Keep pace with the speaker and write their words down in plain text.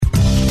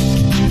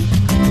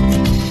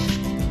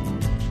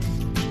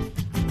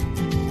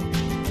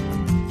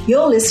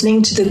You're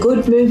listening to the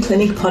Good Mood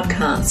Clinic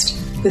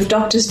podcast with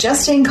Doctors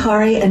Justine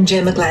Corrie and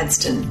Gemma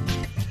Gladstone.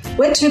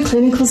 We're two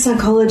clinical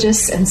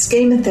psychologists and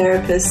schema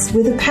therapists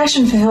with a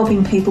passion for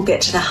helping people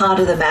get to the heart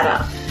of the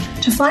matter,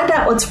 to find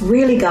out what's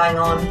really going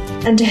on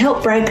and to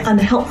help break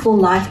unhelpful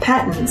life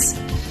patterns.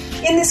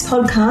 In this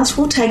podcast,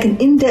 we'll take an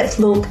in-depth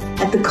look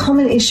at the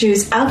common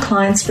issues our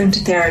clients bring to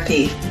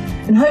therapy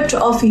and hope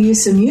to offer you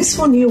some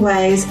useful new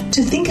ways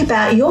to think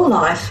about your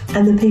life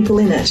and the people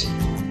in it.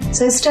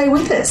 So stay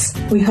with us.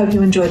 We hope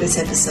you enjoy this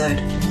episode.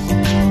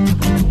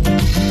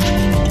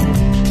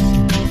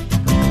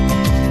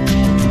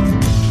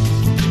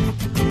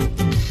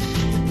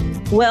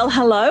 Well,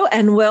 hello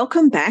and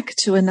welcome back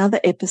to another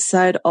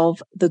episode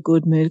of the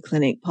Good Mood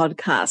Clinic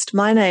podcast.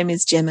 My name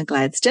is Gemma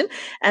Gladstone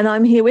and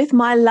I'm here with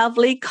my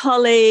lovely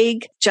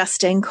colleague,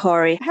 Justine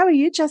Corrie. How are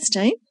you,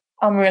 Justine?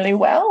 I'm really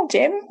well,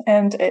 Gem,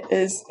 and it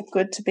is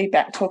good to be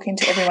back talking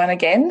to everyone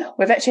again.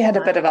 We've actually had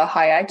a bit of a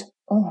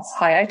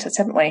hiatus,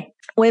 haven't we?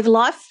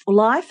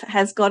 Life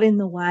has got in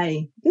the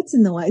way. It gets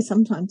in the way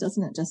sometimes,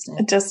 doesn't it, Justine?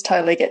 It just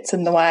totally gets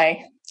in the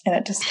way, and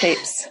it just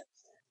keeps.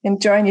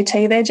 Enjoying your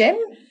tea there, Gem?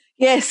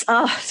 Yes,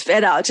 it's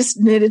better. I just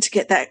needed to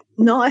get that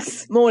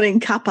nice morning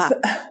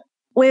cuppa.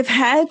 We've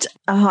had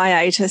a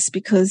hiatus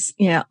because,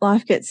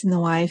 life gets in the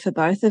way for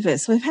both of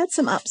us. We've had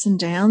some ups and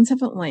downs,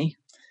 haven't we?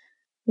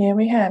 Yeah,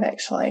 we have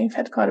actually. We've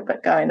had quite a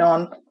bit going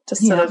on.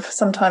 Just sort of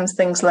sometimes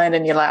things land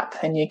in your lap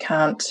and you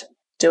can't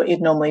do what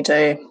you'd normally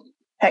do.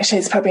 Actually,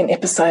 it's probably an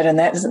episode in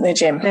that, isn't there,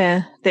 Gem?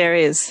 Yeah, there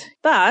is.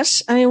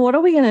 But what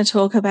are we going to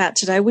talk about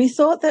today? We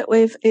thought that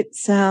we've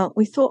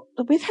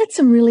had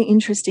some really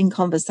interesting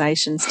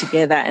conversations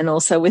together and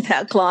also with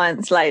our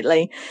clients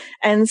lately.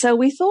 And so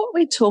we thought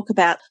we'd talk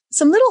about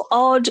some little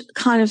odd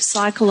kind of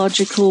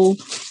psychological,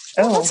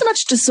 not so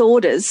much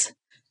disorders.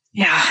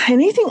 Yeah,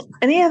 any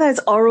of those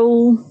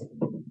oral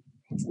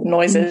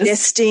noises,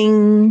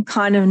 ingesting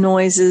kind of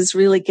noises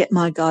really get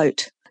my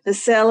goat. The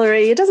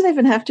celery, it doesn't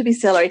even have to be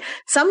celery.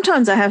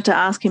 Sometimes I have to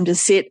ask him to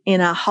sit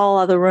in a whole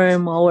other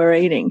room while we're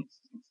eating.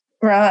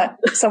 Right.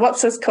 So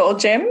what's this called,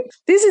 Gem?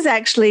 This is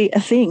actually a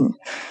thing,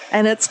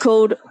 and it's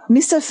called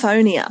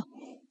misophonia.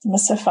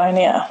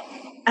 Misophonia.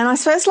 And I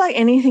suppose like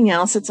anything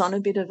else, it's on a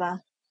bit of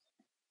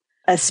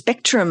a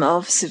spectrum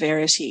of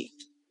severity.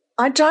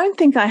 I don't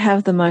think I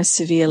have the most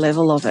severe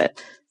level of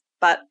it,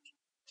 but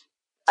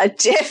I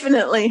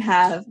definitely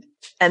have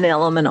an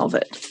element of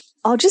it.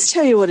 I'll just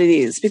tell you what it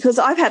is because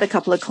I've had a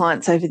couple of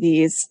clients over the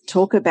years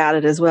talk about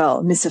it as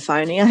well.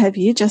 Misophonia. Have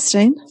you,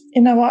 Justine?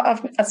 You know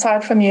what?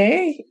 Aside from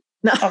you,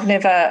 no. I've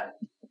never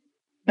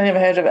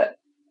heard of it.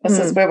 This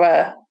is we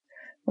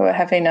were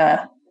having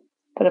a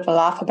bit of a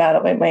laugh about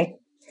it, weren't we?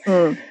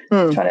 Trying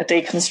to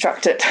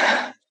deconstruct it.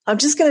 I'm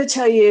just going to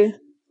tell you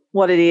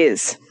what it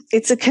is.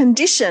 It's a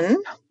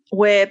condition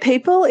where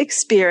people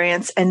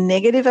experience a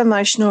negative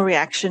emotional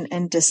reaction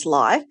and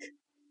dislike,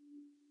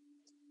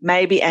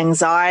 maybe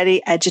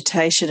anxiety,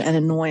 agitation and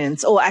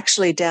annoyance, or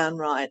actually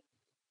downright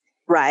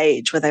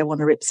rage where they want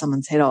to rip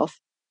someone's head off,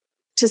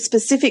 to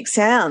specific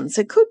sounds.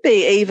 It could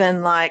be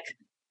even like...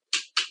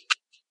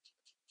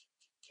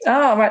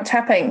 Oh, right,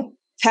 tapping.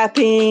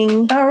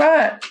 Oh,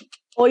 right.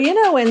 Or,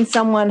 when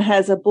someone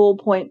has a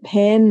ballpoint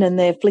pen and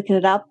they're flicking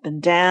it up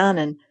and down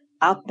and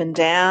up and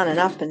down and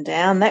up and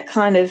down, that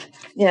kind of,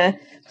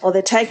 or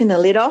they're taking the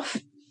lid off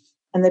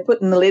and they're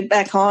putting the lid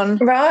back on.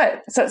 Right.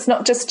 So it's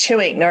not just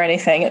chewing or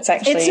anything. It's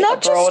actually it's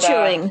not just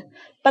chewing,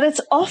 but it's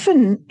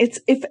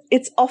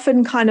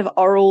often kind of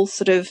oral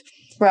sort of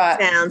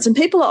sounds, and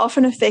people are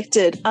often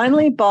affected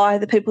only by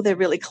the people they're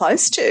really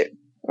close to.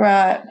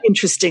 Right.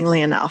 Interestingly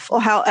enough, or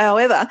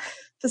however,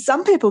 for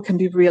some people can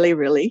be really,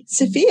 really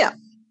severe.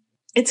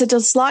 It's a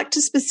dislike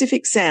to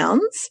specific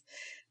sounds.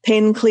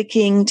 Pen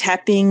clicking,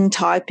 tapping,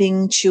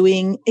 typing,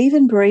 chewing,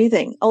 even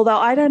breathing. Although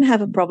I don't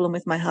have a problem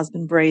with my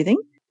husband breathing.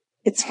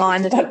 It's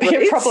fine that that'd be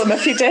a problem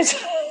if you did.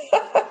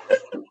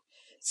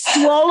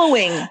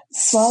 Swallowing.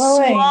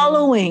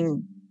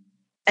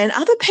 And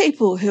other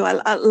people who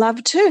I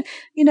love too.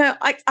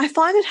 I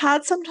find it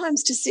hard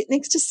sometimes to sit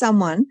next to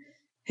someone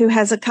who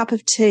has a cup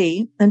of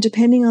tea, and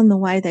depending on the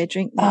way they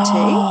drink their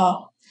tea,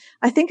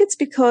 I think it's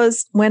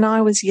because when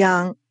I was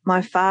young,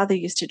 my father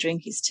used to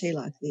drink his tea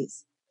like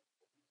this.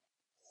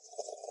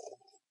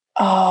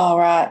 Oh,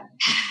 right.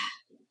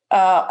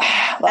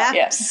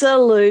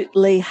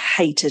 Absolutely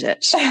hated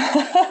it.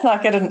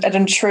 Like it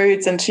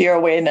intrudes into your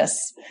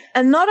awareness.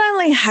 And not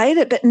only hate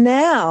it, but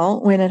now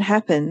when it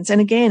happens,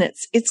 and again,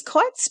 it's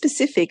quite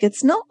specific.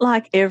 It's not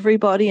like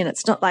everybody and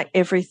it's not like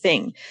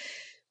everything.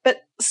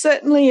 But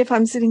certainly if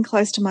I'm sitting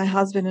close to my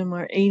husband and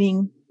we're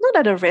eating, not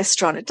at a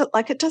restaurant,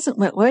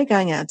 we're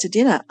going out to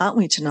dinner, aren't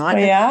we, tonight?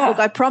 We are. Look,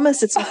 I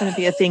promise it's not going to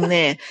be a thing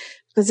there.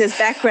 Because there's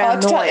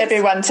background noise. I tell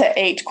everyone to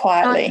eat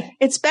quietly.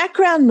 It's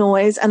background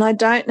noise, and I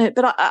don't know,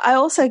 but I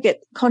also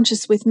get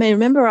conscious with me.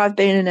 Remember, I've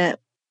been in a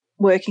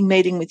working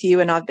meeting with you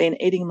and I've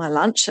been eating my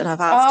lunch and I've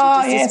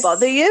asked you, does this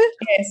bother you?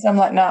 Yes, I'm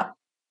like, no.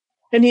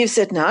 And you've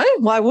said, no,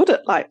 why would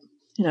it?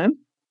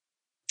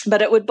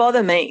 But it would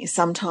bother me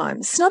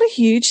sometimes. It's not a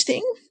huge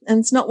thing. And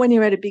it's not when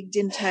you're at a big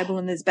dinner table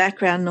and there's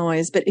background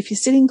noise, but if you're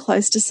sitting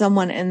close to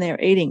someone and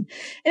they're eating.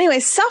 Anyway,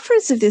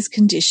 sufferers of this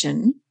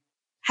condition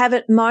have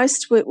it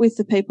most with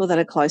the people that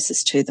are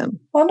closest to them.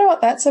 I wonder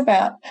what that's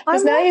about.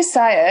 Because now you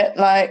say it,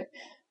 like,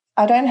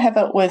 I don't have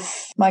it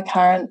with my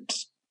current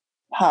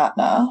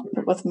partner,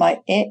 but with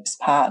my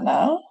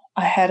ex-partner,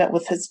 I had it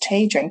with his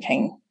tea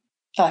drinking.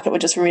 Like, it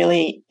would just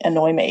really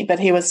annoy me. But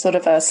he was sort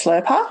of a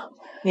slurper.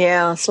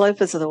 Yeah,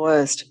 slurpers are the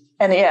worst.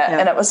 And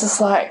and it was just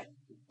like,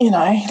 you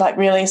know, like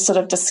really sort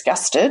of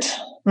disgusted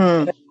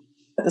at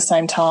the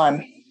same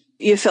time.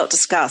 You felt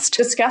disgust.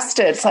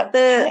 Disgusted. It's like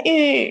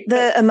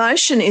the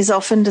emotion is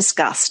often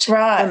disgust.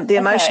 Right. The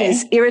emotion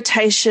is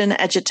irritation,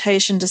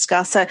 agitation,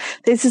 disgust. So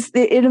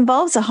it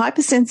involves a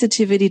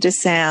hypersensitivity to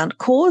sound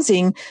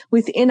causing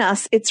within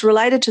us, it's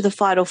related to the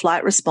fight or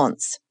flight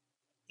response.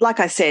 Like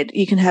I said,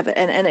 you can have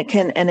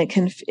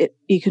it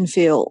you can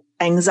feel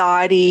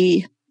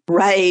anxiety,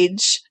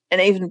 rage,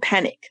 and even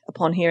panic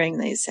upon hearing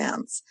these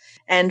sounds.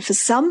 And for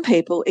some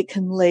people, it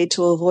can lead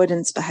to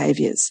avoidance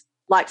behaviours.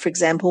 Like, for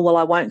example, well,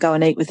 I won't go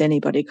and eat with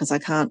anybody because I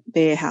can't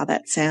bear how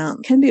that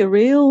sounds. It can be a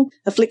real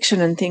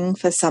affliction and thing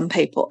for some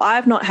people.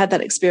 I've not had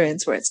that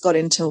experience where it's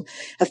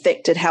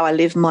affected how I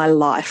live my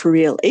life,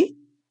 really.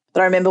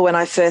 But I remember when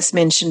I first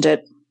mentioned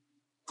it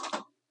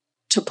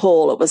to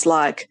Paul, it was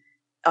like,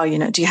 oh, you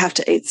know, do you have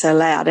to eat so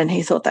loud? And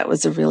he thought that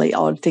was a really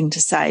odd thing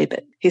to say,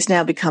 but he's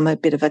now become a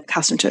bit of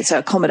accustomed to it, so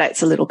it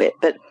accommodates a little bit.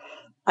 But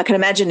I can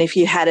imagine if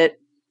you had it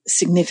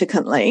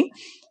significantly,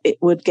 it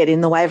would get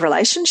in the way of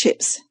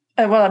relationships.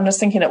 Well, I'm just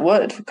thinking it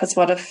would, because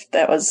what if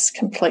that was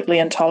completely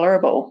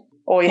intolerable,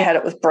 or you had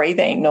it with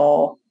breathing,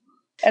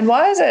 and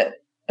why is it?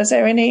 Is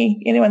there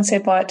anyone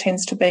said why it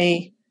tends to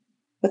be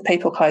with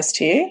people close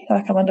to you?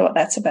 Like, I wonder what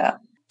that's about.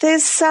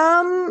 There's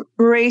some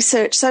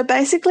research. So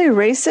basically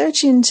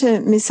research into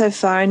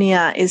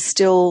misophonia is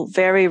still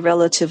very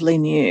relatively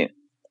new.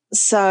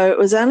 So it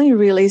was only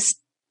really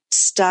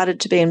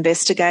started to be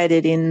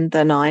investigated in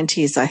the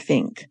 90s, I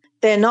think.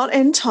 They're not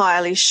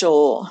entirely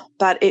sure,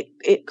 but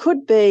it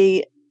could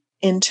be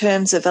in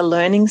terms of a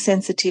learning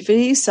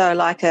sensitivity, so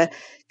like a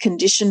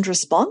conditioned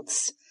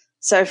response.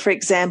 So, for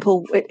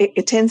example,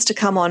 it tends to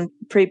come on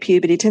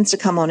pre-puberty, tends to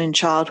come on in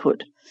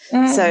childhood.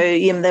 So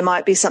there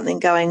might be something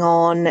going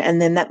on,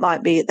 and then that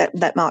might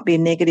be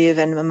negative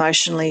and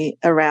emotionally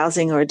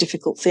arousing or a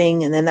difficult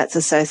thing, and then that's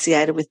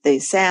associated with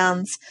these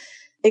sounds.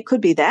 It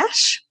could be that,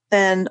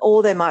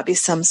 or there might be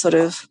some sort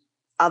of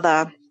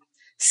other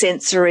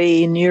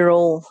sensory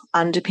neural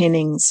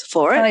underpinnings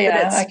for it. Oh,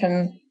 yeah, I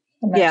can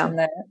imagine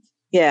that.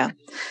 Yeah.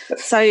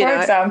 So,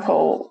 for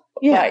example,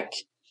 like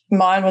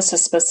mine was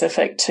just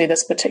specific to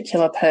this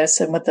particular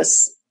person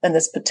in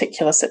this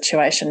particular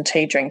situation,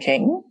 tea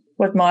drinking.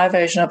 Would my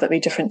version of it be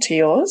different to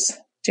yours?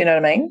 Do you know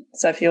what I mean?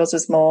 So if yours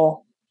is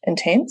more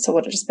intense, or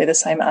would it just be the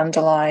same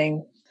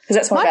underlying? Because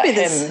that's more about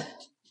him.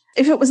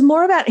 If it was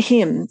more about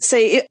him,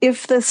 see,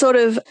 if the sort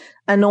of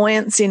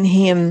annoyance in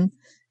him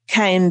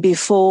came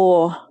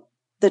before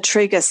the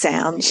trigger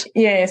sound.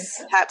 Yes.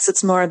 Perhaps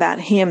it's more about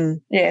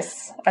him.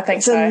 Yes, I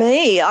think so. For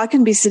me, I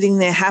can be sitting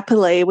there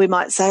happily. We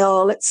might say,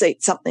 oh, let's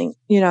eat something,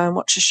 and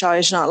watch a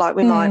show tonight. Like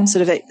we might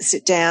sort of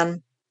sit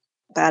down,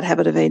 bad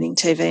habit of eating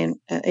TV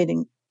and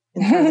eating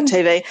in front of the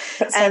TV,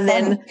 and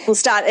then we'll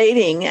start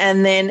eating,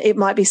 and then it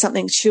might be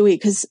something chewy,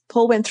 because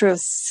Paul went through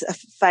a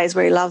phase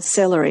where he loved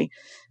celery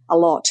a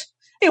lot.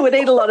 He would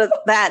eat a lot of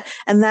that,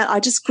 and that I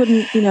just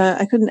couldn't,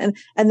 I couldn't.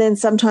 And then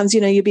sometimes,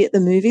 you'd be at the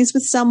movies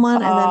with someone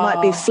and they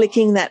might be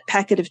flicking that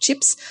packet of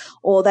chips,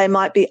 or they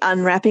might be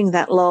unwrapping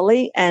that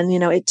lolly, and,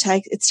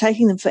 it's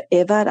taking them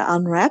forever to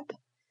unwrap.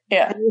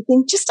 Yeah. And you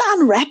think, just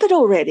unwrap it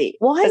already.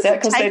 Why is it taking you?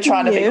 Because they're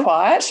trying to be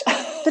quiet?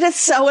 But it's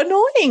so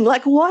annoying.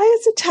 Like, why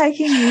is it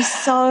taking you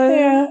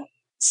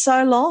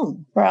so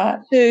long? Right.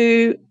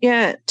 To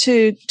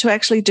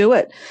actually do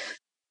it.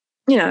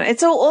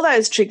 It's all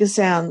those trigger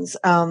sounds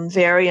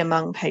vary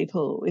among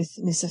people with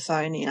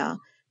misophonia.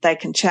 They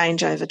can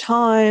change over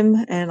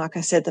time. And like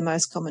I said, the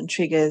most common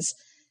triggers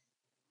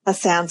are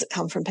sounds that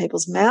come from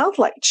people's mouth,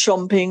 like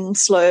chomping,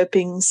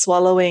 slurping,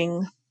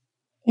 swallowing,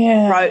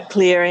 throat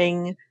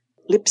clearing,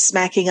 lip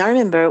smacking. I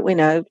remember,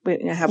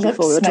 how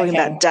before we were talking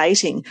about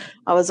dating.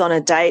 I was on a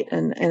date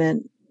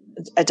and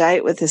a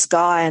date with this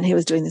guy, and he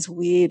was doing this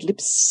weird lip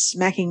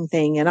smacking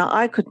thing, and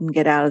I couldn't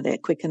get out of there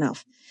quick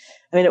enough.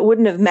 I mean, it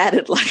wouldn't have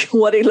mattered like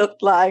what he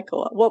looked like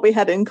or what we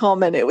had in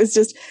common. It was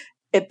just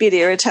a bit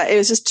irritating. It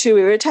was just too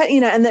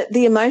irritating, and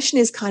the emotion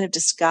is kind of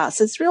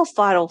disgust. It's real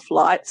fight or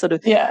flight sort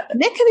of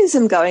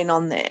mechanism going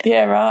on there.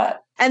 Yeah, right.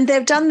 And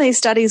they've done these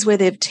studies where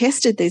they've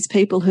tested these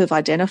people who have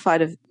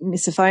identified of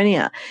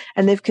misophonia,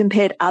 and they've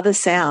compared other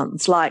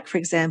sounds, like, for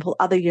example,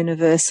 other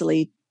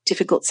universally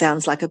difficult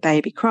sounds like a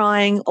baby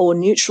crying, or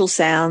neutral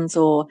sounds,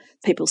 or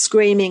people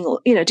screaming, or,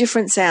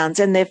 different sounds.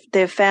 And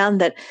they've found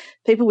that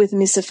people with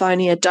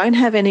misophonia don't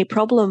have any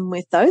problem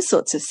with those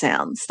sorts of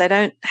sounds. They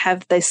don't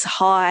have this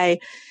high,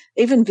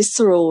 even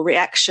visceral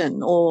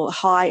reaction or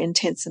high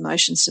intense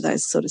emotions to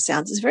those sort of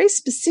sounds. It's very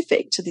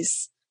specific to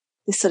this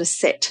sort of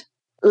set.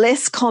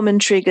 Less common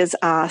triggers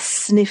are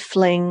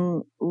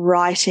sniffling,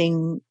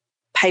 writing,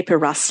 paper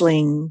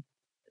rustling,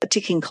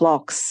 ticking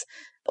clocks,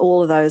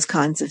 all of those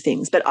kinds of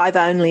things. But I've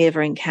only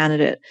ever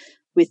encountered it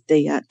with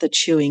the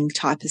chewing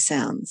type of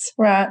sounds.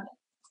 Right.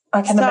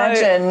 I can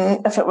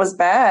imagine if it was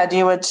bad,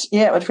 it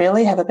would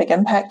really have a big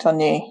impact on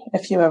you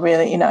if you were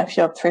really, if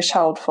your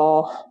threshold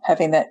for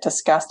having that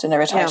disgust and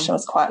irritation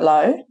was quite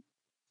low.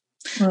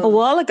 A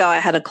while ago, I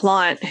had a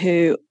client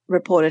who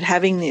reported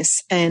having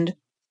this, and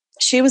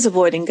she was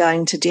avoiding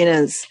going to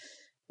dinners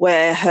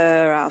where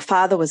her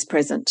father was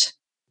present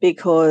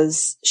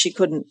because she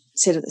couldn't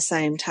sit at the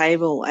same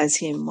table as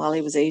him while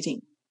he was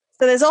eating.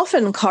 So there's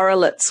often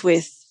correlates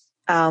with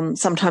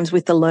sometimes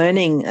with the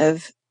learning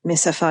of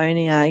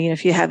misophonia,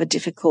 if you have a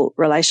difficult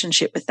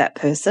relationship with that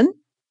person,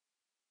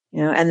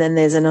 and then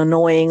there's an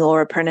annoying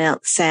or a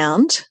pronounced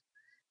sound.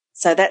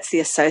 So that's the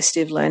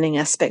associative learning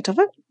aspect of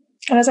it.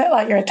 And is that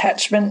like your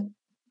attachment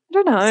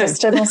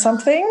system or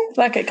something?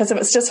 Because if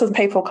it's just with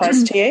people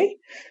close to you.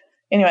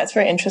 Anyway, it's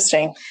very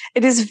interesting.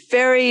 It is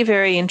very,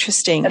 very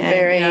interesting. And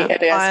very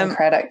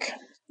idiosyncratic.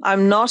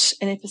 I'm not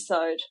an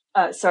expert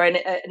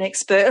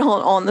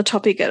on the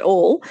topic at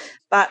all,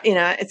 but,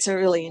 it's a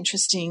really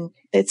interesting,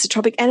 it's a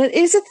topic, and it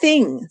is a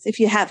thing if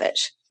you have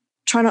it.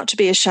 Try not to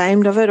be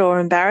ashamed of it or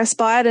embarrassed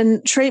by it,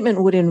 and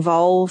treatment would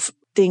involve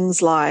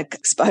things like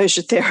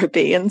exposure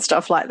therapy and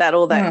stuff like that,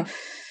 all that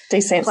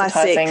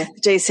classic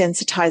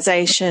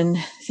desensitization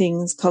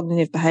things,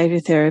 cognitive behavior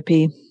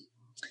therapy,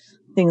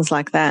 things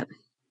like that.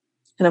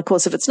 And, of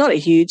course, if it's not a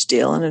huge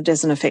deal and it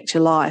doesn't affect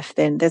your life,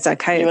 then that's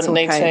okay. You wouldn't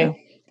need to.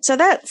 So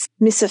that's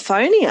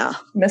misophonia.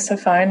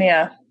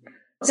 Misophonia.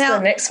 Now,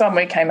 the next one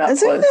we came up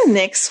with. The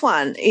next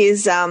one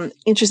is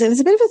interesting. There's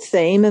a bit of a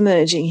theme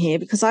emerging here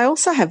because I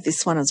also have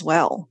this one as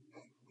well.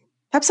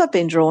 Perhaps I've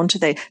been drawn to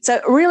these.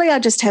 So really I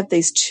just have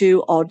these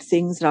two odd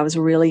things that I was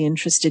really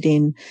interested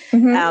in,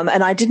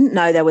 and I didn't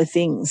know they were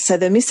things. So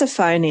the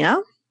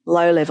misophonia,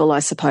 low level, I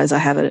suppose I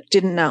have it.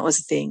 Didn't know it was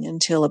a thing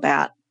until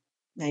about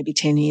maybe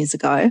 10 years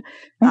ago.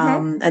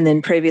 And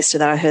then previous to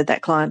that, I heard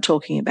that client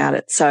talking about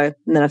it. So,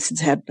 and then I've since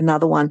had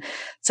another one.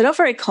 So not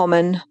very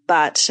common,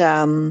 but,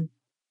 I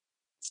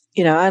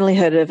only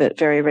heard of it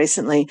very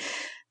recently.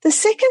 The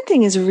second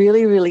thing is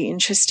really, really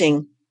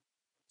interesting.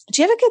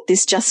 Do you ever get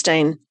this,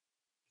 Justine?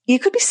 You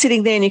could be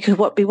sitting there and you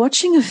could be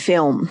watching a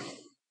film,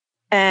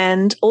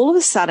 and all of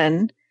a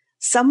sudden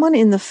someone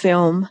in the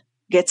film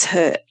gets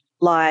hurt.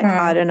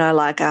 I don't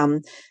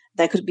know,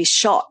 they could be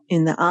shot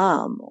in the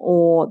arm,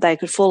 or they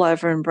could fall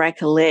over and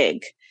break a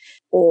leg,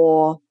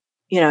 or,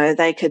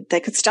 they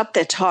could stub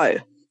their toe.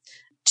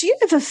 Do you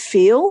ever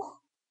feel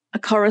a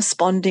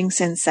corresponding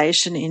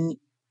sensation in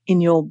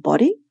your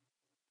body?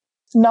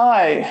 No.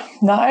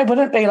 It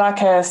wouldn't be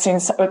like a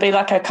sense. It would be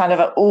like a kind of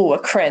a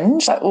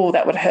cringe, like,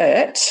 that would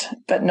hurt,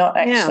 but not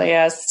actually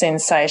a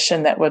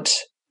sensation that would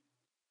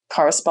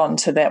correspond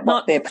to their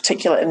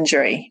particular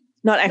injury.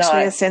 Not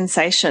actually a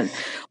sensation.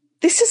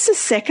 This is the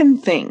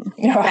second thing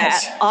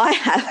that I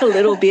have a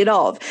little bit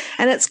of,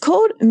 and it's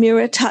called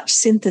mirror touch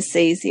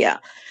synesthesia.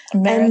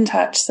 Mirror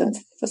touch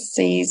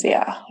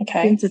synesthesia.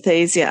 Okay.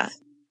 Synesthesia.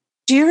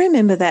 Do you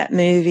remember that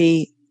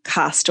movie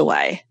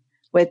Castaway,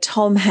 where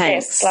Tom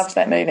Hanks? Yes, loved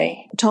that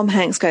movie. Tom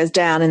Hanks goes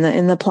down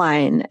in the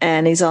plane,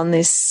 and he's on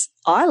this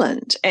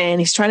island, and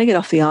he's trying to get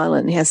off the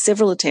island. He has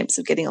several attempts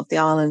of getting off the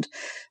island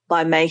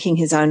by making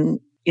his own,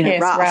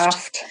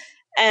 raft.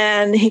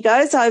 And he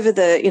goes over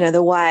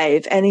the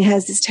wave, and he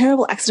has this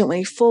terrible accident when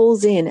he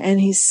falls in and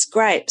he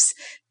scrapes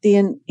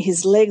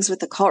his legs with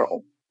the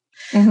coral.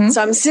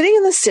 So I'm sitting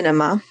in the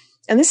cinema,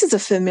 and this is a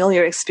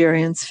familiar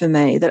experience for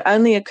me that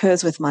only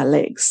occurs with my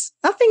legs.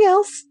 Nothing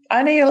else.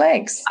 Only your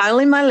legs?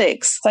 Only my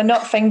legs. So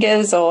not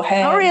fingers or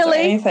hands or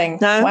anything?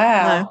 No.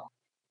 Wow. No.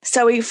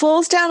 So he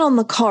falls down on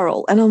the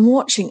coral, and I'm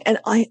watching, and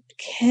I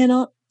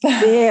cannot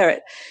bear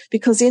it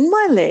because in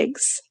my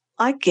legs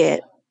I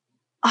get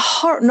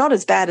not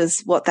as bad as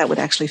what that would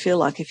actually feel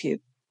like if you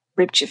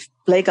ripped your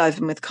leg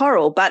open with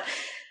coral, but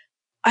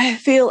I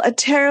feel a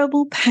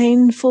terrible,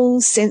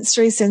 painful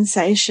sensory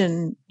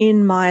sensation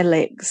in my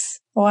legs.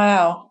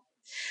 Wow.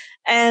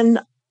 And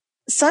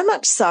so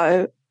much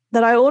so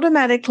that I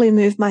automatically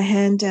move my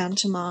hand down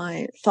to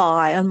my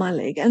thigh on my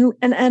leg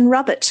and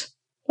rub it.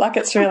 Like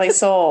it's really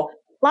sore.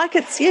 Like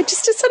it's,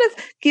 just to sort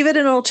of give it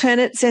an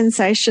alternate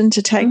sensation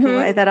to take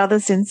away that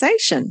other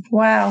sensation.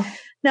 Wow.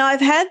 Now,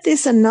 I've had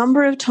this a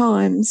number of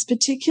times,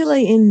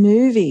 particularly in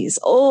movies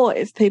or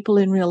if people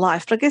in real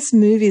life. But I guess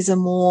movies are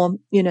more,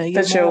 you're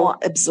more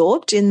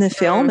absorbed in the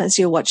film as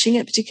you're watching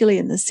it, particularly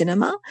in the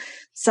cinema.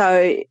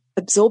 So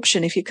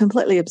absorption, if you're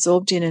completely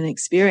absorbed in an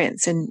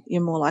experience, and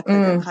you're more likely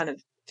to kind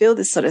of feel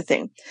this sort of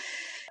thing.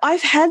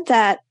 I've had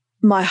that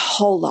my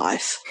whole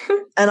life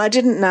and I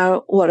didn't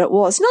know what it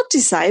was. Not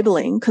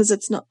disabling, because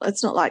it's not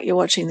like you're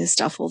watching this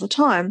stuff all the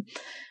time.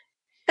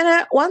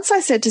 And once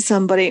I said to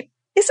somebody,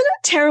 isn't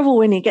it terrible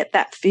when you get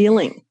that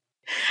feeling?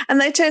 And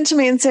they turned to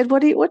me and said,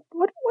 what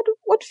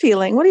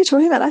feeling? What are you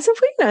talking about? I said,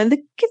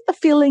 get the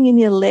feeling in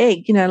your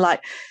leg,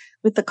 like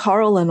with the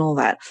coral and all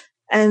that.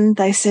 And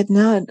they said,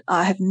 no,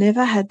 I have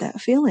never had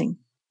that feeling.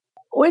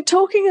 We're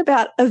talking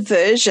about a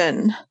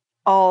version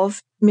of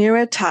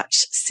mirror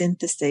touch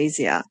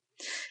synesthesia.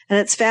 And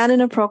it's found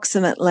in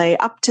approximately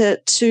up to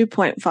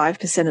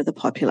 2.5% of the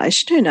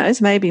population. Who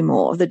knows, maybe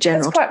more of the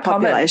general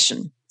population.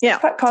 Common. Yeah.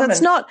 Quite common. So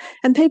it's not,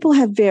 and people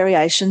have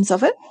variations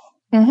of it.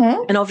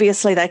 Mm-hmm. And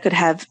obviously they could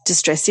have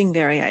distressing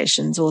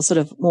variations or sort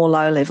of more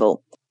low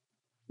level.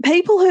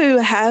 People who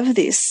have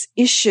this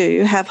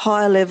issue have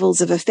higher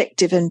levels of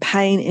affective and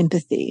pain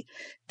empathy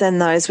than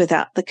those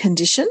without the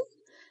condition.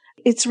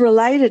 It's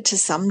related to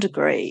some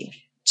degree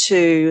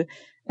to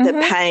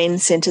the pain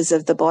centers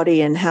of the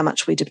body and how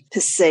much we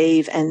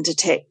perceive and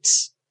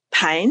detect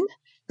pain.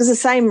 Because the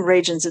same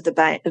regions of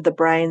the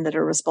brain that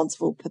are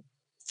responsible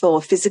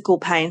for physical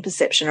pain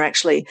perception are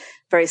actually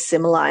very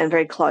similar and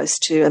very close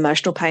to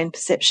emotional pain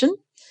perception.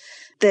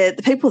 The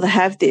people that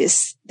have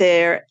this,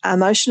 their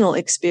emotional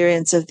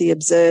experience of the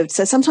observed,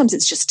 so sometimes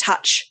it's just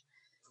touch.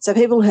 So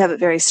people who have it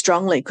very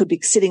strongly could be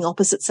sitting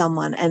opposite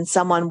someone and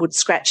someone would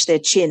scratch their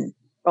chin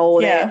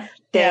or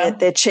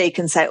their cheek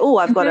and say, oh,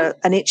 I've got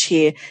an itch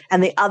here.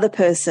 And the other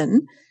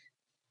person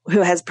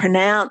who has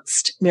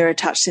pronounced mirror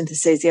touch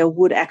synesthesia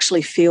would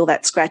actually feel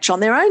that scratch on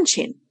their own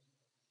chin.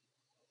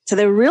 So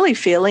they're really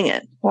feeling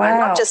it. Wow. Right?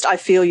 Not just I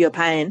feel your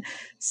pain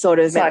sort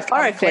of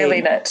metaphorically. I'm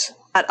feeling it.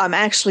 I'm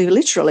actually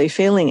literally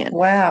feeling it.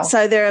 Wow.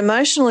 So their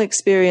emotional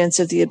experience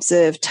of the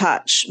observed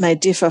touch may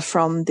differ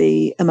from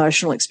the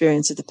emotional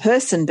experience of the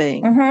person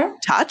being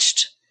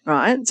touched,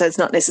 right? So it's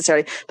not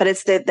necessarily, but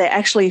it's that they're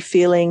actually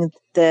feeling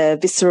the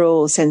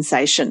visceral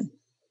sensation.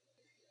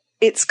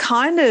 It's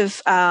kind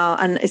of,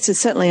 and it's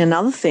certainly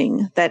another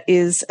thing that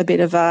is a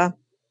bit of a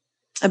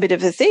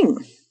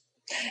thing.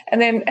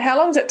 And then how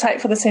long does it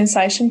take for the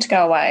sensation to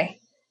go away?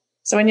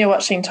 So when you're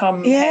watching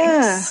Tom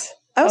Hanks,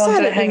 I also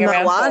had it in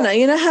Moana.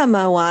 You know how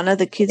Moana,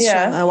 the kids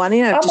show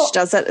Moana, Dish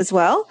does that as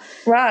well?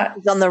 Right.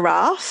 He's on the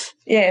raft.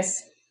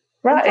 Yes.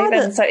 Right.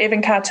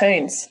 Even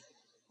cartoons.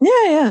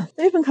 Yeah.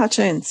 Even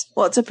cartoons.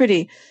 Well, it's a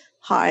pretty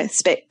high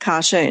spec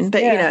cartoon,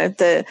 but you know,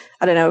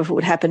 I don't know if it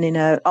would happen in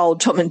an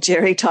old Tom and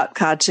Jerry type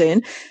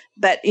cartoon,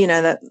 but you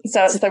know that.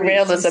 So it's the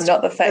realism,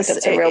 not the fact that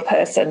it's a real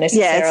person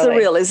necessarily. Yeah, it's the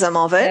realism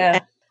of it. Yeah.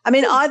 I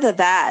mean, either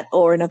that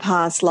or in a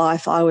past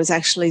life, I was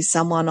actually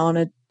someone on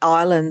an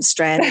island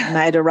stranded,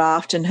 made a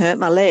raft and hurt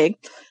my leg.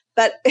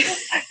 But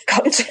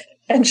got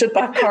injured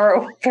by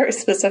coral, very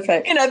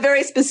specific. You know,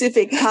 very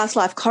specific past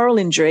life coral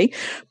injury.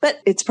 But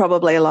it's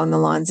probably along the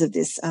lines of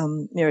this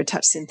mirror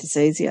touch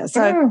synesthesia.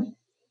 So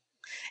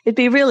it'd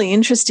be really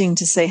interesting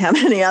to see how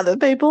many other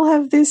people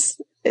have this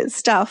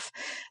stuff.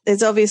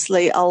 There's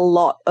obviously a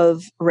lot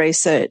of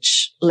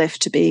research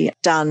left to be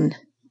done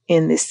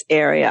in this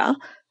area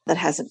that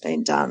hasn't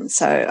been done.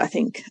 So I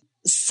think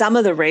some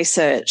of the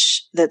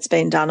research that's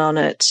been done on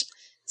it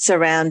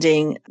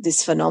surrounding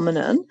this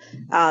phenomenon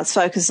is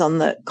focused on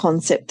the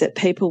concept that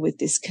people with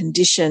this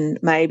condition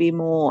may be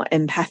more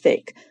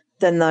empathic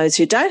than those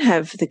who don't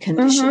have the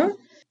condition.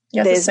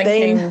 There's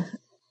been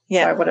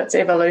what its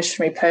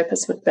evolutionary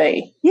purpose would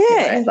be.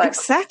 Yeah, you know,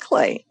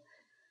 exactly.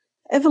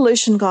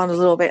 Evolution gone a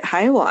little bit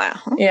haywire.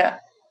 Huh? Yeah.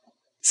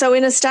 So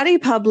in a study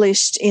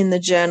published in the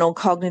journal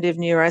Cognitive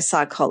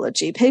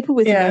Neuropsychology, people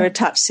with mirror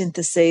touch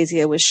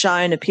synesthesia were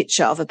shown a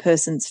picture of a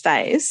person's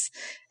face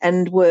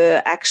and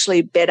were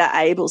actually better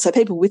able, so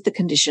people with the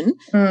condition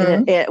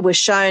were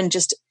shown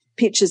just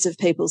pictures of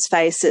people's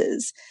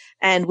faces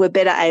and were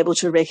better able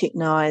to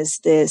recognise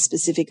their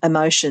specific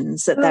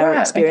emotions that they were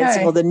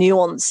experiencing or the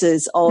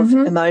nuances of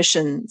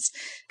emotions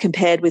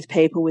compared with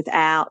people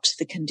without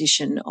the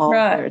condition of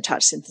mirror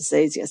touch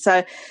synesthesia.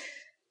 So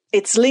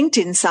it's linked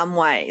in some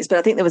ways, but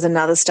I think there was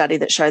another study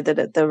that showed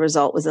that the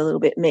result was a little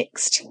bit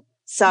mixed.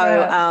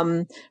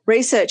 So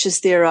researchers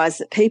theorise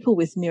that people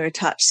with mirror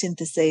touch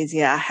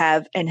synesthesia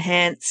have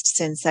enhanced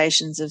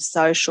sensations of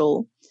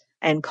social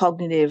and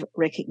cognitive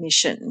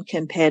recognition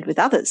compared with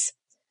others.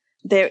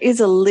 There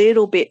is a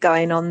little bit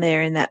going on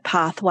there in that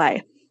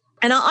pathway.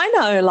 And I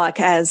know,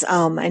 like, as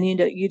and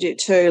you do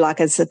too,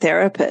 like as a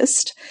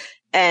therapist,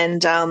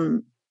 and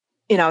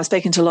you know, I was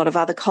speaking to a lot of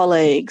other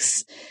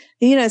colleagues.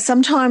 You know,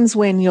 sometimes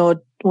when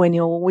you're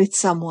with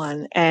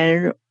someone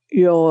and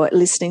you're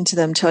listening to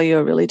them tell you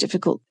a really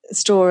difficult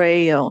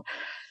story or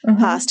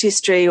past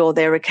history, or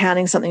they're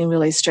recounting something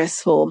really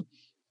stressful,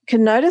 you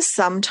can notice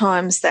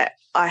sometimes that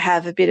I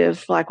have a bit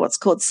of like what's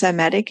called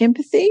somatic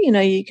empathy. You know,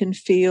 you can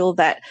feel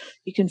the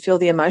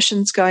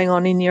emotions going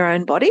on in your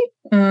own body.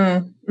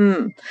 So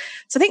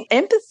I think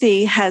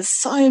empathy has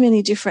so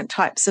many different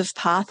types of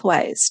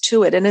pathways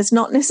to it, and it's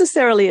not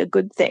necessarily a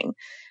good thing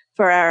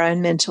for our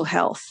own mental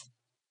health.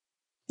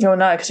 You'll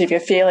know, because if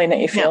you're feeling it,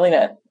 you're feeling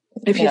it.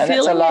 If you're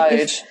feeling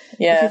it, if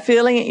you're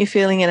feeling it, you're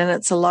feeling it, and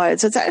it's a load.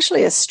 So it's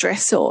actually a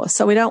stressor.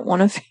 So we don't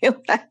want to feel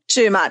that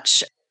too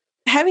much.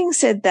 Having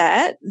said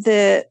that,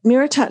 the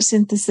mirror touch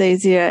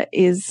synesthesia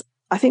is,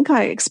 I think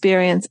I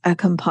experience a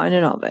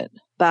component of it.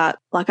 But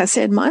like I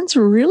said, mine's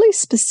really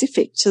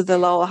specific to the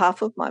lower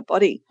half of my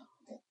body,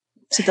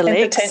 to the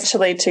legs.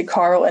 Potentially to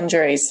coral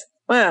injuries.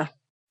 Yeah.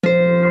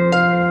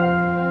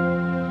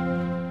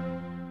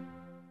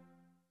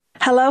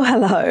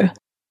 Hello.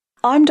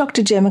 I'm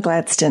Dr. Gemma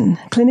Gladstone,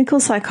 clinical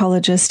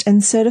psychologist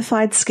and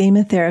certified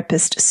schema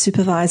therapist,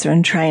 supervisor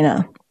and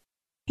trainer.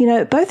 You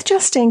know, both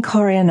Justine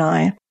Corrie and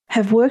I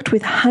have worked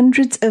with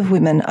hundreds of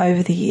women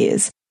over the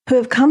years who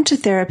have come to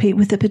therapy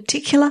with a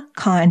particular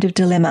kind of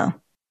dilemma.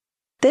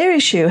 Their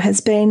issue has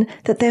been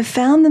that they've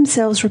found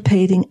themselves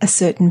repeating a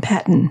certain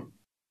pattern.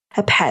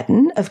 A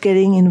pattern of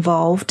getting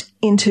involved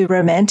into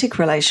romantic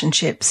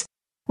relationships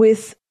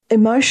with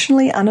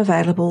emotionally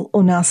unavailable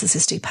or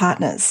narcissistic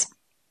partners.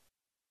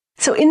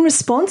 So in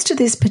response to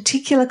this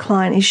particular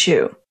client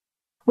issue,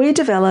 we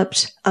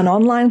developed an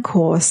online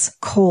course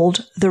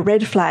called the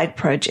Red Flag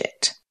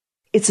Project.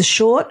 It's a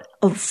short,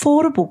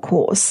 affordable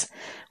course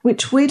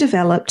which we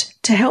developed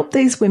to help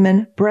these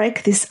women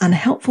break this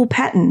unhelpful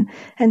pattern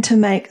and to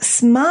make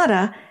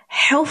smarter,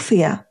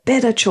 healthier,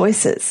 better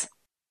choices.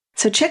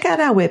 So check out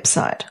our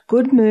website,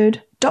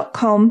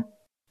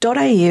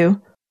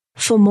 goodmood.com.au,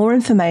 for more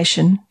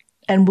information,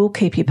 and we'll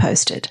keep you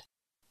posted.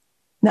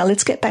 Now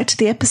let's get back to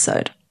the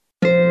episode.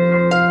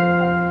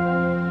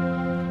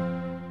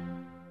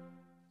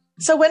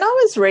 So when I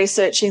was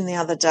researching the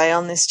other day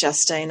on this,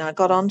 Justine, I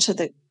got onto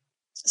the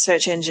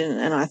search engine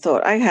and I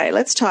thought, okay,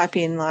 let's type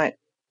in like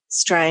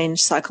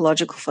strange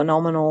psychological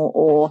phenomenal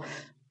or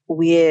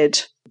weird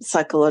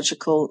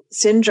psychological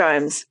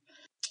syndromes.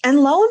 And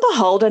lo and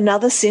behold,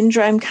 another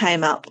syndrome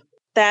came up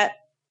that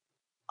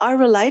I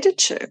related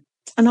to.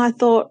 And I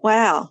thought,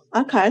 wow,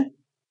 okay,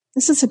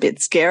 this is a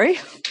bit scary.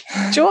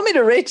 Do you want me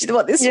to read you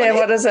what this one is? Yeah,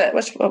 what is it?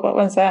 What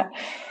one's that?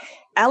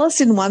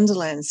 Alice in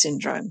Wonderland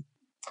syndrome.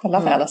 I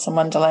love Alice in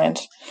Wonderland.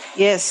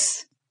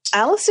 Yes.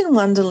 Alice in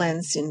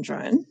Wonderland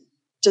syndrome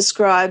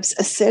describes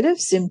a set of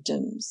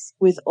symptoms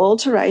with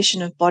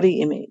alteration of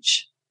body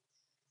image.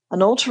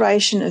 An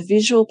alteration of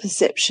visual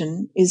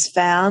perception is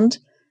found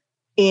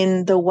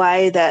in the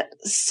way that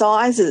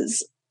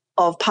sizes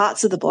of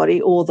parts of the body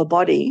or the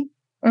body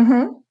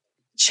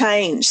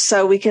change.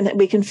 So we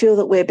can feel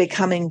that we're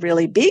becoming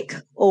really big,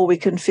 or we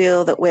can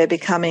feel that we're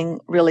becoming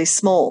really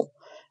small.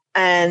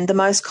 And the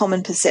most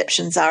common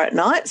perceptions are at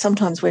night,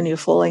 sometimes when you're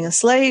falling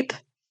asleep.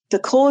 The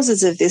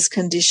causes of this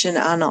condition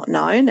are not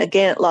known.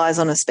 Again, it lies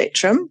on a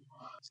spectrum.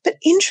 But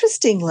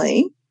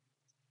interestingly,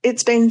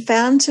 it's been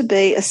found to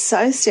be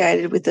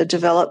associated with the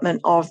development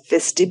of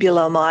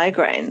vestibular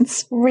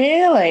migraines.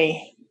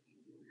 Really?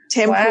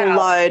 Temporal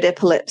lobe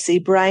epilepsy,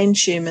 brain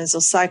tumours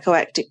or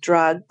psychoactive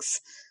drugs,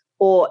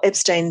 or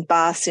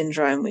Epstein-Barr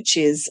syndrome, which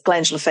is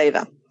glandular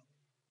fever.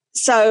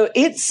 So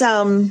it's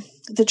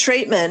the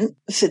treatment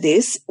for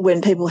this,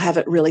 when people have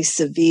it really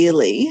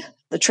severely,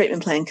 the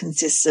treatment plan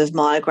consists of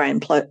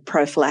migraine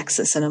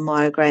prophylaxis and a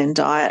migraine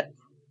diet.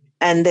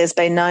 And there's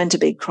been known to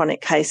be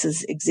chronic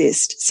cases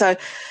exist. So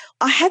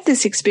I had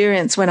this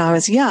experience when I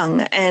was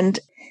young and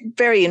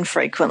very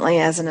infrequently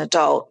as an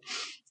adult.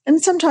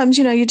 And sometimes,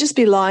 you know, you'd just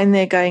be lying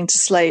there going to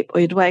sleep, or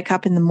you'd wake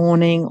up in the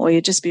morning, or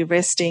you'd just be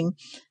resting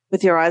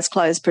with your eyes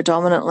closed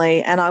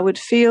predominantly. And I would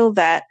feel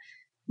that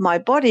my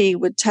body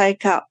would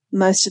take up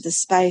most of the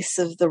space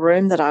of the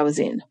room that I was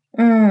in.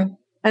 And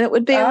it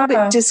would be a little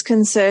bit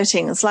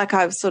disconcerting. It's like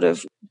I've sort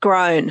of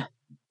grown.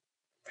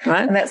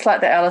 Right? And that's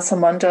like the Alice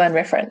in Wonderland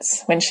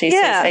reference when she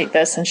says eat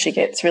this and she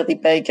gets really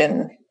big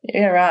and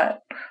right.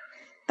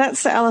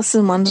 That's the Alice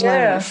in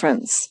Wonderland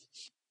reference.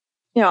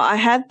 You know, I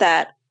had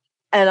that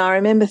and I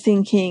remember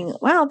thinking,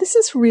 wow, this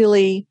is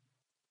really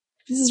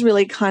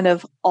kind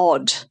of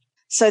odd.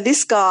 So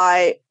this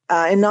guy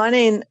in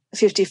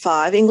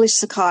 1955, English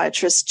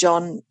psychiatrist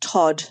John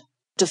Todd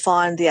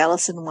defined the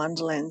Alice in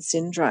Wonderland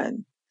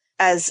syndrome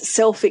as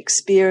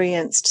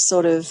self-experienced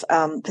sort of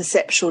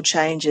perceptual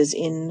changes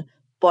in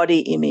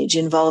body image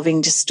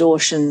involving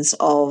distortions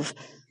of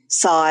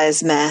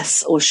size,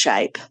 mass, or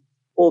shape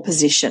or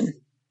position,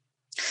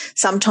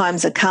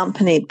 sometimes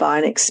accompanied by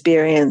an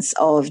experience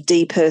of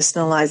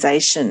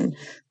depersonalization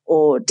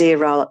or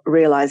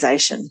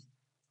derealization.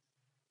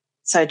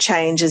 So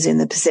changes in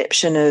the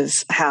perception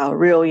of how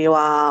real you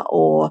are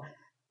or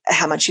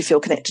how much you feel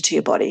connected to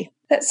your body.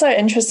 That's so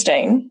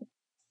interesting.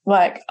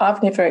 Like,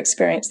 I've never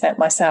experienced that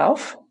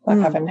myself. I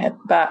haven't had,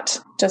 but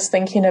just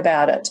thinking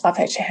about it, I've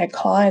actually had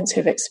clients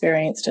who've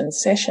experienced in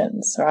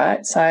sessions,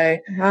 right? So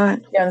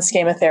in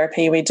schema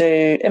therapy, we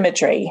do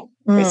imagery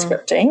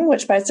rescripting,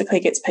 which basically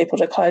gets people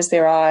to close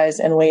their eyes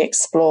and we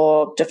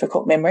explore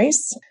difficult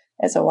memories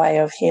as a way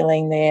of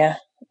healing their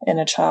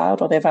inner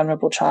child or their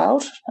vulnerable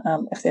child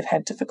if they've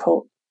had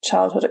difficult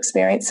childhood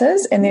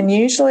experiences. And then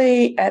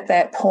usually at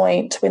that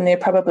point when they're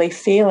probably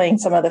feeling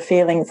some of the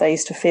feelings they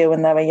used to feel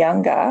when they were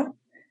younger,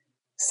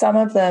 some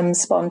of them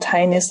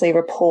spontaneously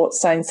report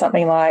saying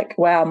something like,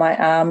 wow, my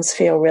arms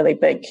feel really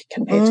big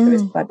compared to the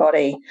rest of my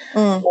body,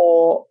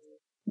 or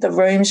the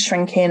room's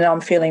shrinking and I'm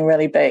feeling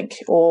really big,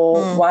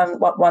 or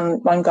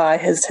one guy,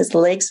 his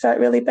legs felt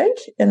really big.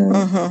 And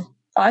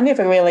I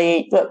never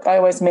really, I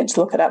always meant to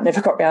look it up, never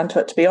got around to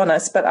it, to be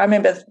honest, but I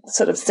remember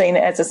sort of seeing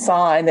it as a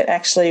sign that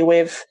actually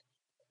we've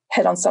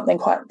hit on something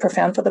quite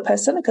profound for the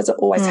person, because it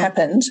always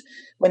happened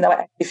when they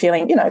were actually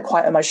feeling,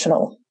 quite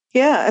emotional.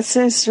 Yeah,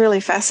 it's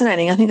really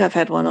fascinating. I think I've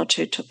had one or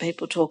two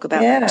people talk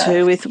about that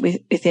too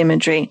with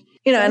imagery.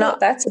 You know, and what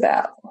that's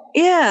about.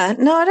 Yeah.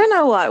 No, I don't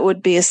know why it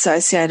would be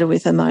associated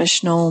with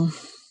emotional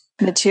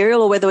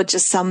material, or whether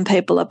just some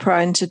people are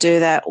prone to do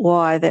that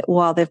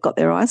while they've got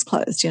their eyes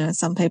closed. You know,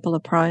 some people are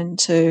prone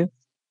to.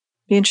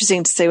 Be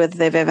interesting to see whether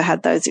they've ever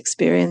had those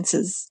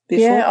experiences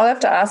before. Yeah, I'll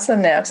have to ask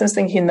them now, because I was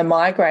thinking the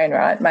migraine,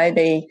 right?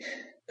 Maybe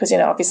because, you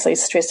know, obviously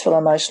stressful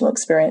emotional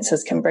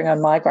experiences can bring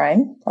on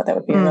migraine. Like that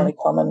would be a really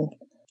common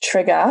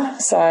trigger.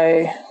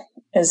 So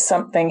is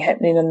something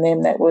happening in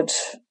them that would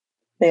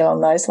be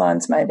along those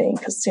lines maybe,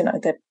 because, you know,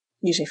 they're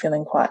usually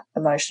feeling quite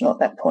emotional at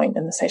that point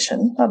in the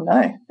session. I don't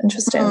know.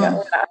 Interesting. I'm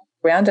going to ask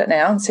around it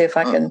now and see if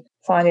I can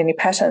find any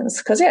patterns.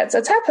 Because, yeah,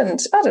 it's happened,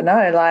 I don't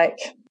know, like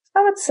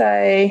I would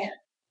say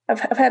I've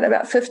had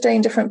about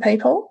 15 different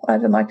people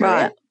over my career.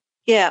 Right.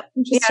 Yeah.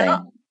 Interesting. Yeah.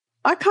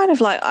 I kind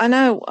of I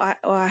know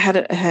I had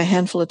it a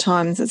handful of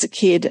times as a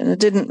kid, and it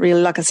didn't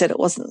really, like I said, it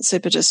wasn't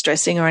super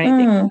distressing or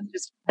anything. It was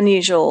just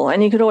unusual.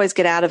 And you could always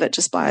get out of it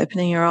just by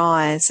opening your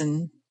eyes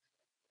and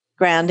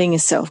grounding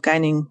yourself,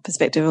 gaining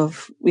perspective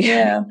of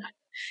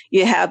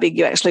how big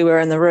you actually were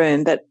in the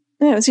room. But,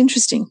 yeah, it was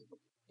interesting.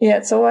 Yeah,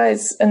 it's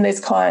always in these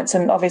clients,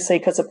 and obviously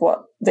because of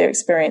what they're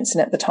experiencing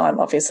at the time,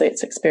 obviously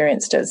it's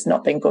experienced as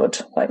not being good,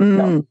 like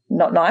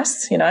not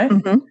nice, you know.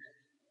 Mm-hmm.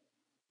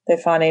 They're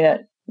finding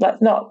it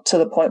like not to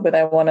the point where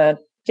they want to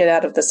get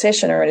out of the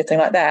session or anything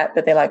like that,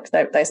 but they're like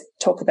they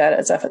talk about it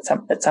as if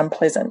it's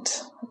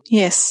unpleasant.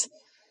 Yes.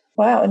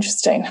 Wow,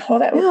 interesting.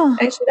 Well,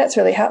 actually that's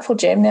really helpful,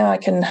 Jem. Now I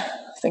can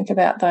think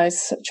about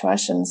those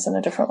situations in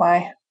a different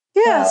way.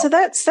 Yeah, so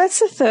that's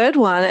the third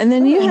one, and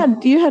then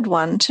you had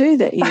one too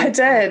that you. I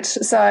did.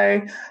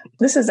 So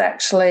this is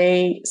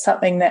actually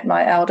something that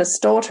my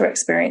eldest daughter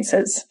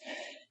experiences.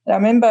 And I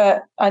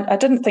remember I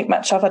didn't think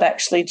much of it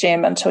actually,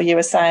 Jem, until you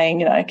were saying,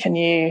 you know,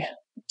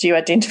 do you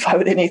identify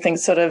with anything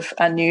sort of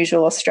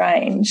unusual or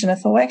strange? And I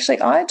thought, well, actually,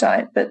 I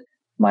don't, but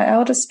my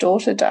eldest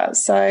daughter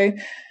does. So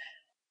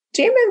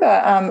do you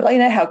remember, you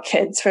know, how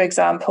kids, for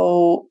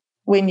example,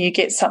 when you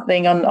get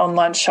something on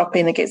online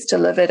shopping that gets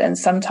delivered, and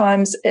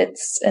sometimes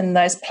it's in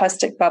those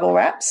plastic bubble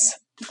wraps.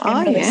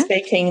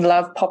 Speaking,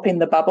 love popping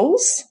the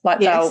bubbles. Like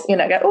they'll, you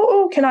know, go,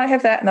 oh, can I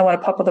have that? And they want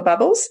to pop all the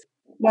bubbles.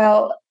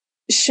 Well,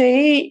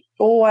 she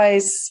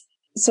always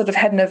sort of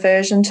had an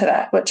aversion to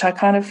that, which I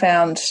kind of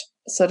found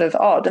sort of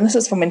odd. And this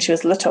is from when she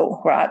was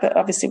little, right? But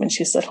obviously when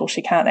she's little,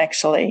 she can't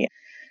actually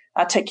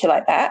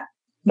articulate that.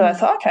 But I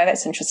thought, okay,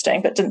 that's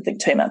interesting, but didn't think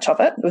too much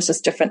of it. It was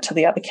just different to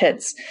the other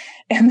kids.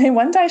 And then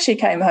one day she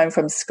came home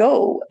from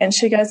school and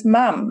she goes,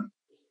 Mum,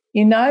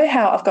 you know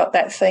how I've got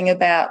that thing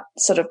about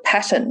sort of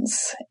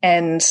patterns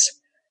and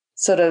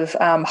sort of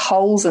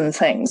holes and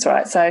things,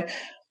 right? So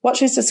what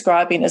she's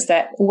describing is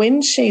that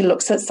when she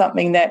looks at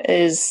something that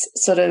is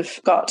sort of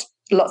got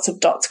lots of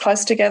dots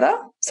close together,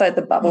 so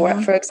the bubble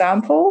wrap, for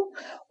example,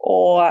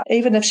 or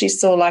even if she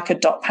saw like a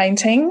dot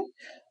painting,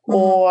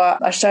 or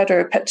I showed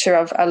her a picture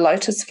of a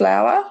lotus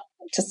flower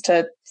just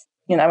to,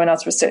 you know, when I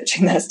was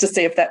researching this to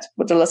see if that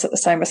would elicit the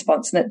same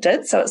response, and it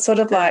did. So it's sort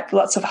of like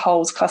lots of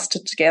holes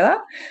clustered together.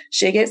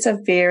 She gets a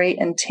very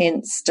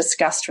intense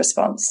disgust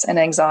response and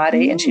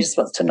anxiety, and she just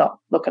wants to not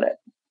look at it.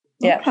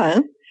 Yeah.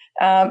 Okay.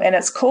 And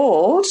it's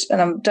called, and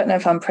I don't know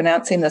if I'm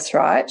pronouncing this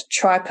right,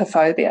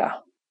 trypophobia.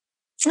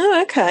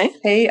 Oh, okay.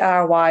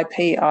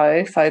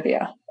 Trypo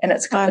phobia. And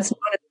it's not a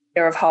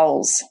pair of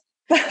holes.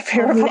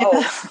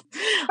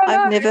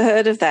 I've never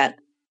heard of that.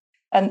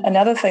 And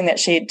another thing that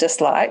she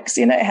dislikes,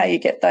 you know how you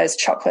get those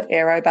chocolate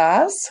Aero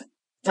bars?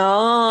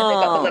 Oh. And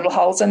they've got the little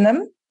holes in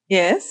them?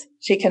 Yes.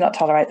 She cannot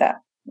tolerate that.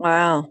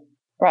 Wow.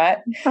 Right?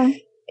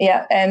 Okay.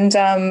 Yeah. And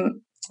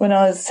when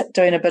I was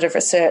doing a bit of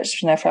research,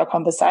 you know, for our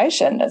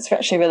conversation, it's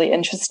actually really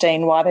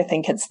interesting why they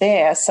think it's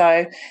there.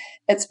 So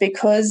it's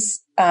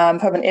because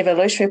from an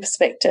evolutionary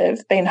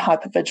perspective, being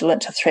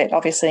hypervigilant to threat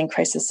obviously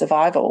increases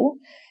survival.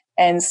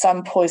 And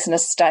some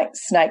poisonous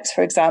snakes,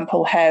 for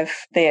example, have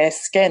their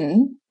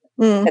skin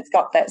that's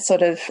got that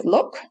sort of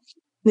look.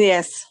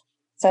 Yes.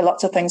 So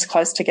lots of things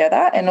close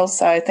together, and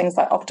also things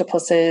like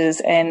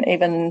octopuses, and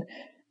even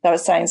they were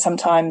saying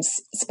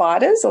sometimes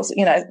spiders, or,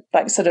 you know,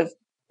 like sort of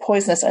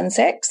poisonous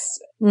insects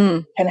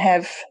can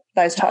have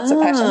those types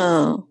of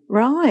patterns.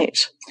 Right,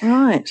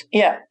 right.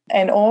 Yeah.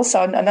 And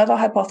also another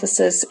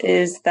hypothesis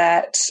is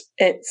that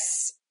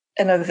it's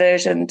an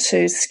aversion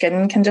to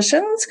skin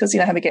conditions, because, you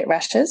know, how we get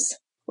rashes.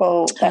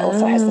 Well, that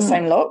also has the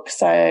same look.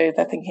 So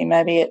they're thinking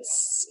maybe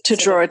it's to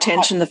draw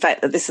attention to the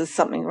fact that this is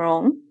something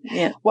wrong.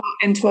 Yeah. Well,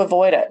 and to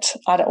avoid it.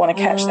 I don't want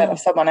to catch that of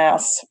someone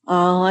else.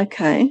 Oh,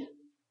 okay.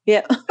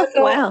 Yeah.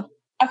 Wow.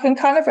 I can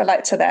kind of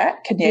relate to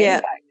that. Can you? Yeah.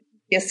 Like,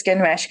 your skin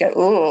rash, you go,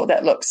 oh,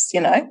 that looks,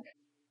 you know,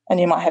 and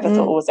you might have a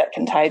thought, oh, is that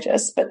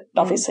contagious? But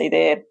obviously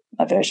their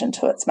aversion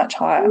to it's much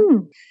higher.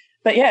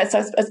 But yeah,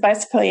 so it's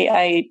basically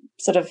a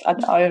sort of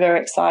an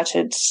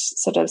overexcited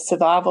sort of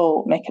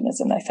survival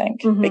mechanism, they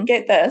think. But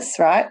get this,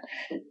 right?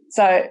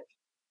 So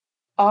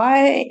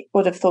I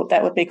would have thought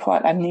that would be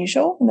quite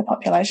unusual in the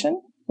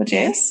population. Would you?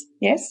 Yes.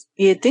 Yes.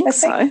 You'd think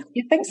so.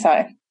 You'd think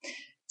so.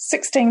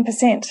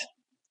 16%.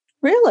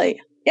 Really?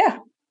 Yeah.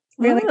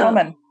 Really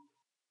common.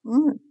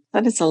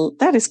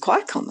 That is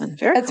quite common.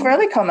 It's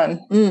really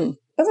common, isn't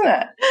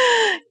it?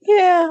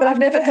 Yeah. But I've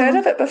never heard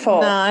of it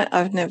before. No,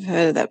 I've never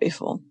heard of that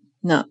before.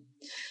 No.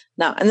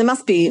 And there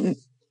must be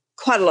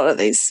quite a lot of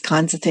these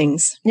kinds of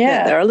things.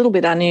 Yeah. They're a little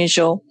bit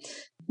unusual,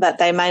 but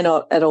they may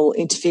not at all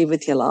interfere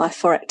with your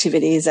life or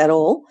activities at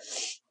all,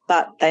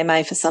 but they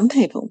may for some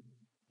people.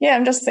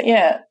 Yeah,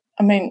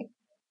 I mean,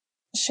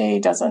 she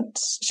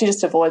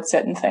just avoids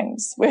certain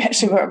things. We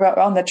actually were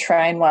on the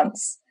train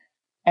once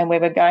and we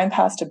were going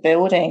past a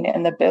building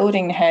and the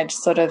building had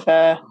sort of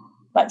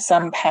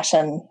some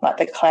pattern, like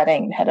the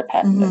cladding had a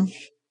pattern of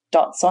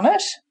dots on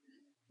it.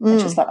 And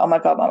she's like, oh my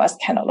God, Mum, I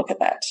just cannot look at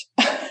that.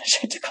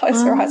 She had to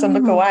close her eyes and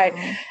look away.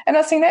 And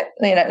I was seeing that,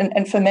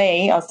 and for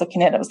me, I was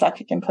looking at it, it was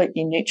like a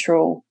completely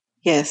neutral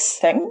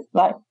thing.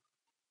 Like,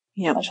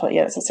 I thought,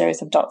 it's a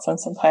series of dots on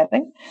some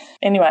cladding.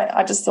 Anyway,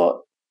 I just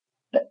thought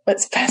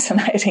it's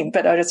fascinating,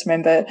 but I just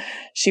remember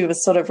she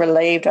was sort of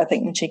relieved, I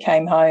think, when she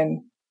came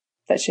home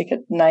that she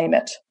could name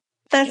it.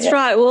 That's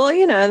right. Well,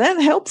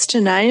 that helps to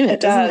name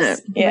it, doesn't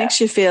it? Yeah. It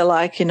makes you feel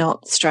like you're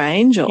not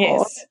strange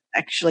or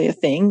actually a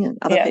thing and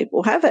other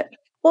people have it.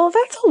 Well,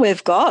 that's all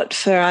we've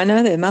got I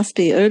know there must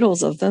be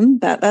oodles of them,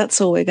 but that's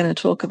all we're going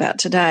to talk about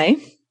today.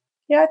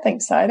 Yeah, I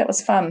think so. That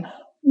was fun.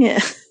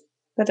 Yeah.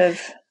 Bit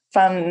of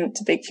fun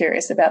to be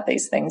curious about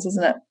these things,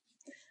 isn't it?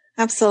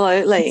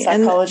 Absolutely.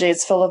 And psychology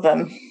is full of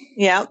them.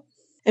 Yeah.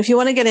 If you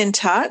want to get in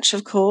touch,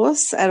 of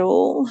course, at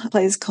all,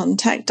 please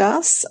contact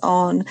us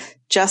on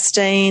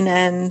Justine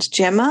and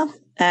Gemma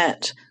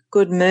at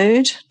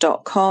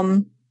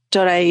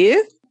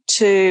goodmood.com.au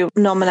to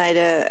nominate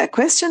a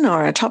question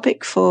or a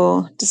topic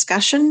for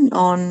discussion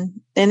on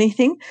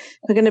anything.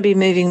 We're going to be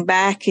moving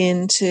back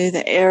into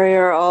the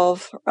area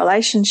of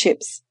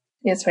relationships.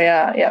 Yes, we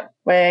are. Yeah.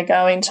 We're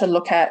going to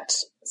look at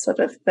sort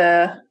of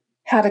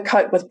how to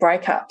cope with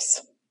breakups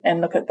and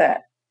look at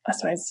that, I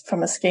suppose,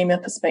 from a schema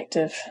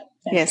perspective.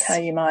 And how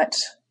you might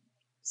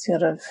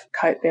sort of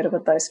cope better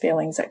with those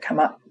feelings that come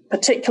up,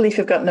 particularly if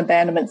you've got an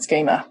abandonment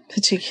schema.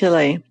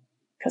 Particularly.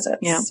 Because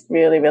it's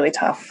really, really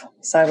tough.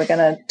 So we're going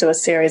to do a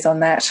series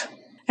on that.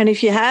 And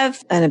if you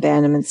have an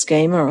abandonment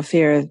schema or a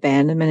fear of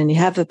abandonment and you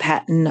have a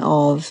pattern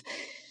of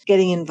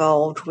getting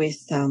involved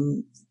with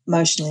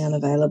emotionally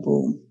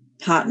unavailable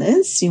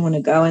partners, you want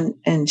to go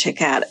and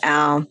check out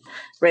our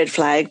Red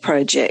Flag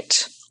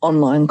Project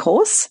online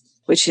course,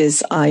 which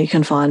is you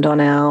can find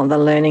on the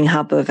learning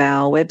hub of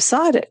our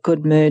website at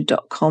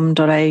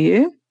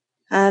goodmood.com.au.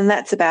 And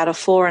that's about a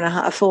 4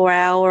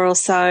 hour or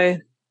so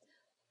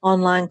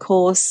online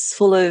course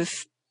full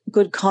of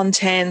good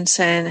content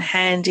and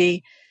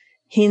handy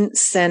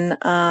hints and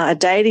a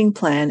dating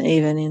plan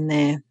even in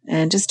there,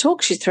 and just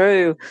talks you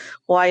through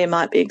why you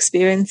might be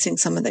experiencing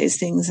some of these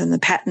things and the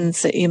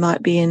patterns that you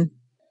might be in.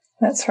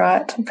 That's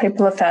right.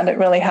 People have found it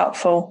really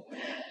helpful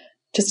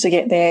just to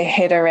get their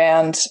head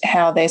around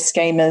how their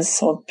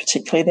schemas, or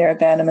particularly their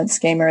abandonment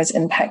schema, is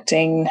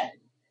impacting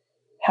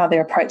how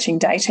they're approaching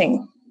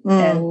dating.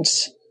 And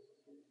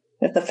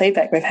with the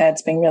feedback we've had,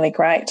 it's been really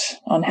great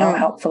on how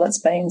helpful it's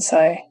been.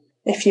 So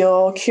if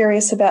you're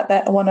curious about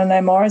that or want to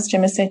know more, as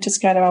Gemma said,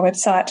 just go to our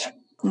website.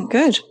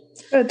 Good.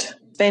 It's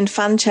been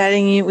fun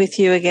chatting with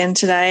you again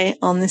today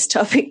on this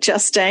topic,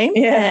 Justine.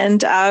 Yeah.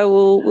 And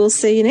we'll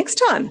see you next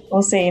time.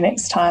 We'll see you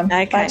next time.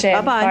 Okay. Bye,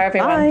 Jem. Bye-bye. Bye,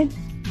 everyone. Bye.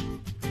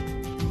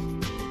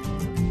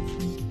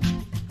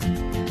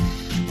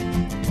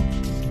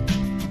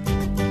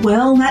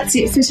 Well, that's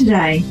it for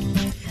today.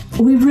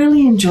 We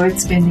really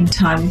enjoyed spending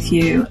time with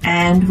you,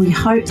 and we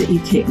hope that you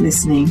keep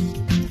listening.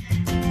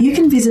 You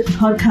can visit the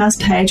podcast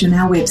page on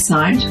our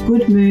website,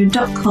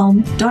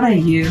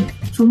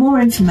 goodmood.com.au, for more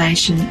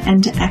information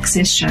and to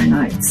access show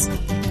notes.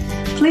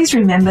 Please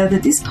remember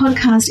that this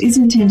podcast is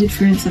intended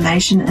for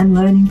information and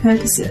learning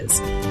purposes,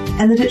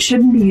 and that it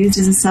shouldn't be used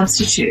as a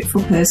substitute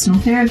for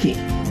personal therapy.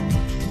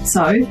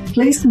 So,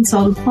 please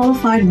consult a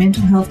qualified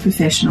mental health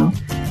professional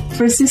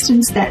for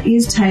assistance that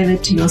is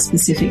tailored to your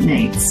specific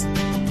needs.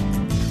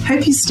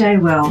 Hope you stay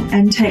well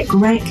and take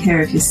great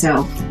care of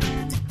yourself.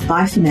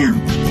 Bye for now.